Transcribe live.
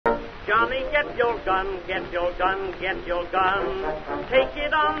Johnny, get your gun, get your gun, get your gun. Take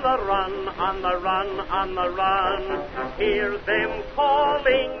it on the run, on the run, on the run. Hear them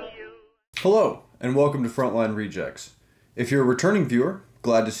calling you. Hello, and welcome to Frontline Rejects. If you're a returning viewer,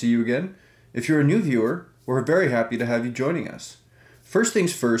 glad to see you again. If you're a new viewer, we're very happy to have you joining us. First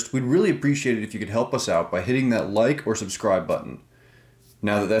things first, we'd really appreciate it if you could help us out by hitting that like or subscribe button.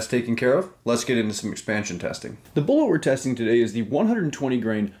 Now that that's taken care of, let's get into some expansion testing. The bullet we're testing today is the 120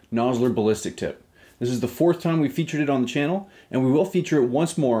 grain Nosler Ballistic Tip. This is the fourth time we featured it on the channel, and we will feature it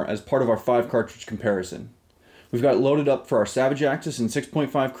once more as part of our 5 cartridge comparison. We've got it loaded up for our Savage Axis in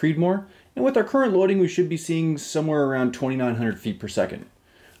 6.5 Creedmoor, and with our current loading we should be seeing somewhere around 2,900 feet per second.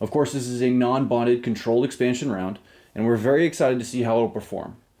 Of course, this is a non-bonded controlled expansion round, and we're very excited to see how it'll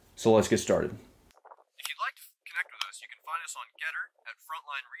perform. So let's get started. If you'd like to connect with us, you can find us on Getter at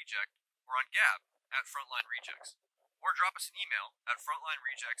Frontline Reject or on Gab at Frontline Rejects, or drop us an email at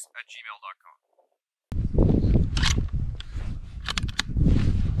frontlinerejects@gmail.com.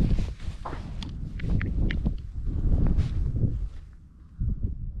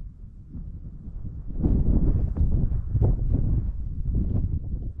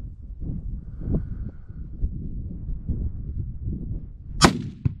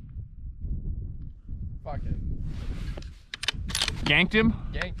 Fucking Ganked him?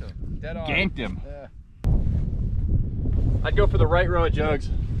 ganked him. Dead on. Ganked him. Yeah. I'd go for the right row of jugs.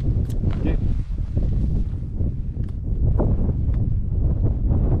 Okay.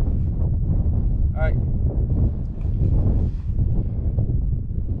 Alright.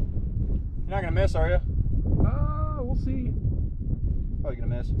 You're not gonna miss, are you? We'll see. Probably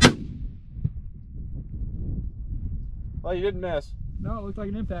gonna miss. Well, you didn't miss. No, it looked like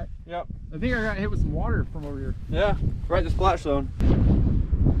an impact. Yep. I think I got hit with some water from over here. Yeah, right in the splash zone. So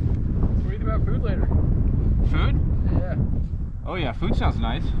what do you think about food later? Food? Yeah. Oh yeah, food sounds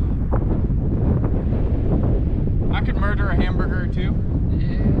nice. I could murder a hamburger or two.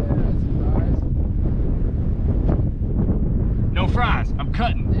 Yeah, some fries. No fries, I'm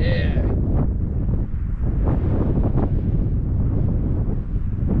cutting. Yeah.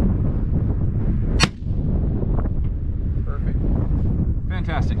 Perfect.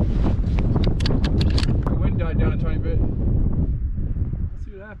 Fantastic. The wind died down a tiny bit. Let's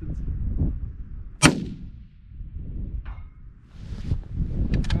see what happens.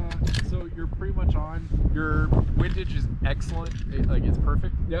 So you're pretty much on. Your windage is excellent. It's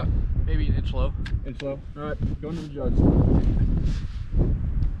perfect. Yep. Maybe an inch low. Inch low. All right. Going to the jugs.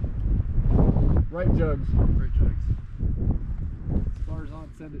 Right jugs. Right jugs. Spars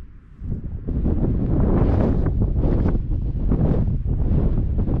on. Send it.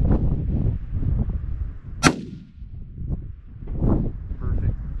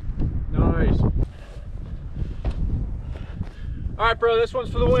 Perfect. Nice. Alright, bro, this one's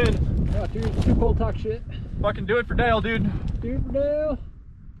for the win. Yeah, dude, too cold talk shit. Fucking do it for Dale, dude. Dude, no.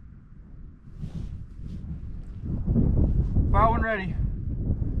 Fire one ready.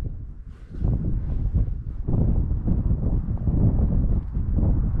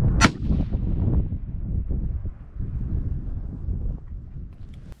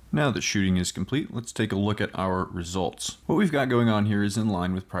 Now that shooting is complete, let's take a look at our results. What we've got going on here is in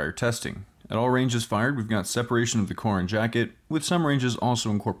line with prior testing. At all ranges fired, we've got separation of the core and jacket, with some ranges also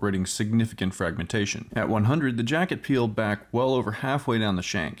incorporating significant fragmentation. At 100, the jacket peeled back well over halfway down the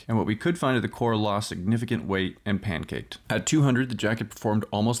shank, and what we could find at the core lost significant weight and pancaked. At 200, the jacket performed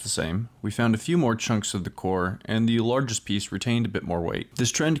almost the same. We found a few more chunks of the core, and the largest piece retained a bit more weight.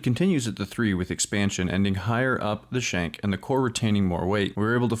 This trend continues at the 3, with expansion ending higher up the shank and the core retaining more weight. We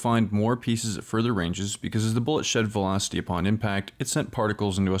were able to find more pieces at further ranges because as the bullet shed velocity upon impact, it sent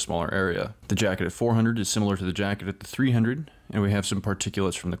particles into a smaller area. The jacket at 400 is similar to the jacket at the 300, and we have some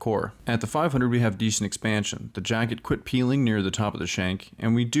particulates from the core. At the 500 we have decent expansion. The jacket quit peeling near the top of the shank,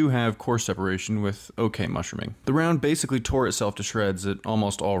 and we do have core separation with okay mushrooming. The round basically tore itself to shreds at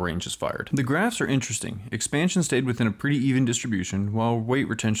almost all ranges fired. The graphs are interesting. Expansion stayed within a pretty even distribution, while weight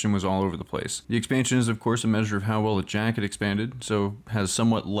retention was all over the place. The expansion is of course a measure of how well the jacket expanded, so has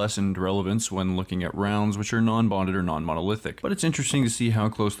somewhat lessened relevance when looking at rounds which are non-bonded or non-monolithic, but it's interesting to see how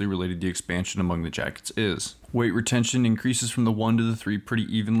closely related the expansion among the jackets is. Weight retention increases from the 1 to the 3 pretty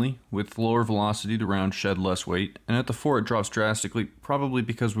evenly. With lower velocity, the round shed less weight, and at the 4 it drops drastically, probably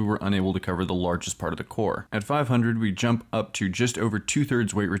because we were unable to cover the largest part of the core. At 500, we jump up to just over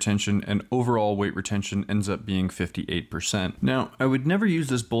 2/3 weight retention, and overall weight retention ends up being 58%. Now, I would never use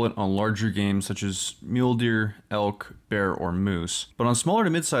this bullet on larger games such as mule deer, elk, bear, or moose, but on smaller to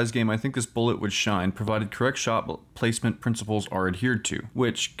mid-sized game, I think this bullet would shine, provided correct shot placement principles are adhered to,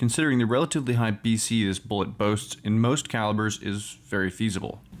 which, considering the relatively high BC this bullet boasts in most calibers, is very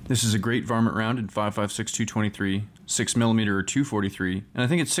feasible. This is a great varmint round in 5.56 223, 6mm or 243, and I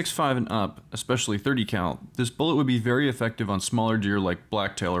think at 6.5 and up, especially 30 cal, this bullet would be very effective on smaller deer like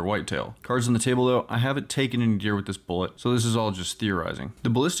blacktail or whitetail. Cards on the table though, I haven't taken any deer with this bullet, so this is all just theorizing. The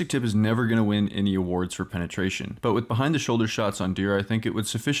ballistic tip is never going to win any awards for penetration, but with behind the shoulder shots on deer, I think it would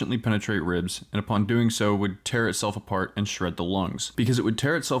sufficiently penetrate ribs, and upon doing so would tear itself apart and shred the lungs. Because it would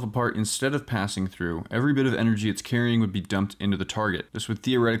tear itself apart instead of passing through, every bit of energy it's carrying would be dumped into the target. This would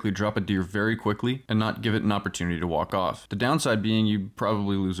theoretically drop a deer very quickly and not give it an opportunity to walk off. The downside being you'd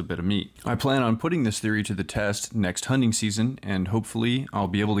probably lose a bit of meat. I plan on putting this theory to the test next hunting season, and hopefully I'll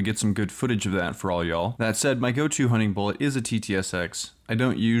be able to get some good footage of that for all y'all. That said, my go-to hunting bullet is a TTSX. I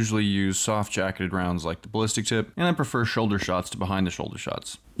don't usually use soft jacketed rounds like the ballistic tip, and I prefer shoulder shots to behind the shoulder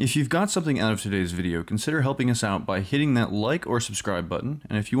shots. If you've got something out of today's video, consider helping us out by hitting that like or subscribe button,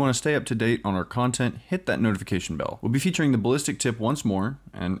 and if you want to stay up to date on our content, hit that notification bell. We'll be featuring the ballistic tip once more,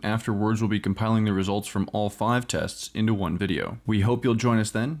 and afterwards we'll be compiling the results from all 5 tests into one video. We hope you'll join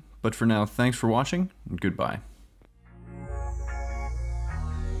us then, but for now, thanks for watching, and goodbye.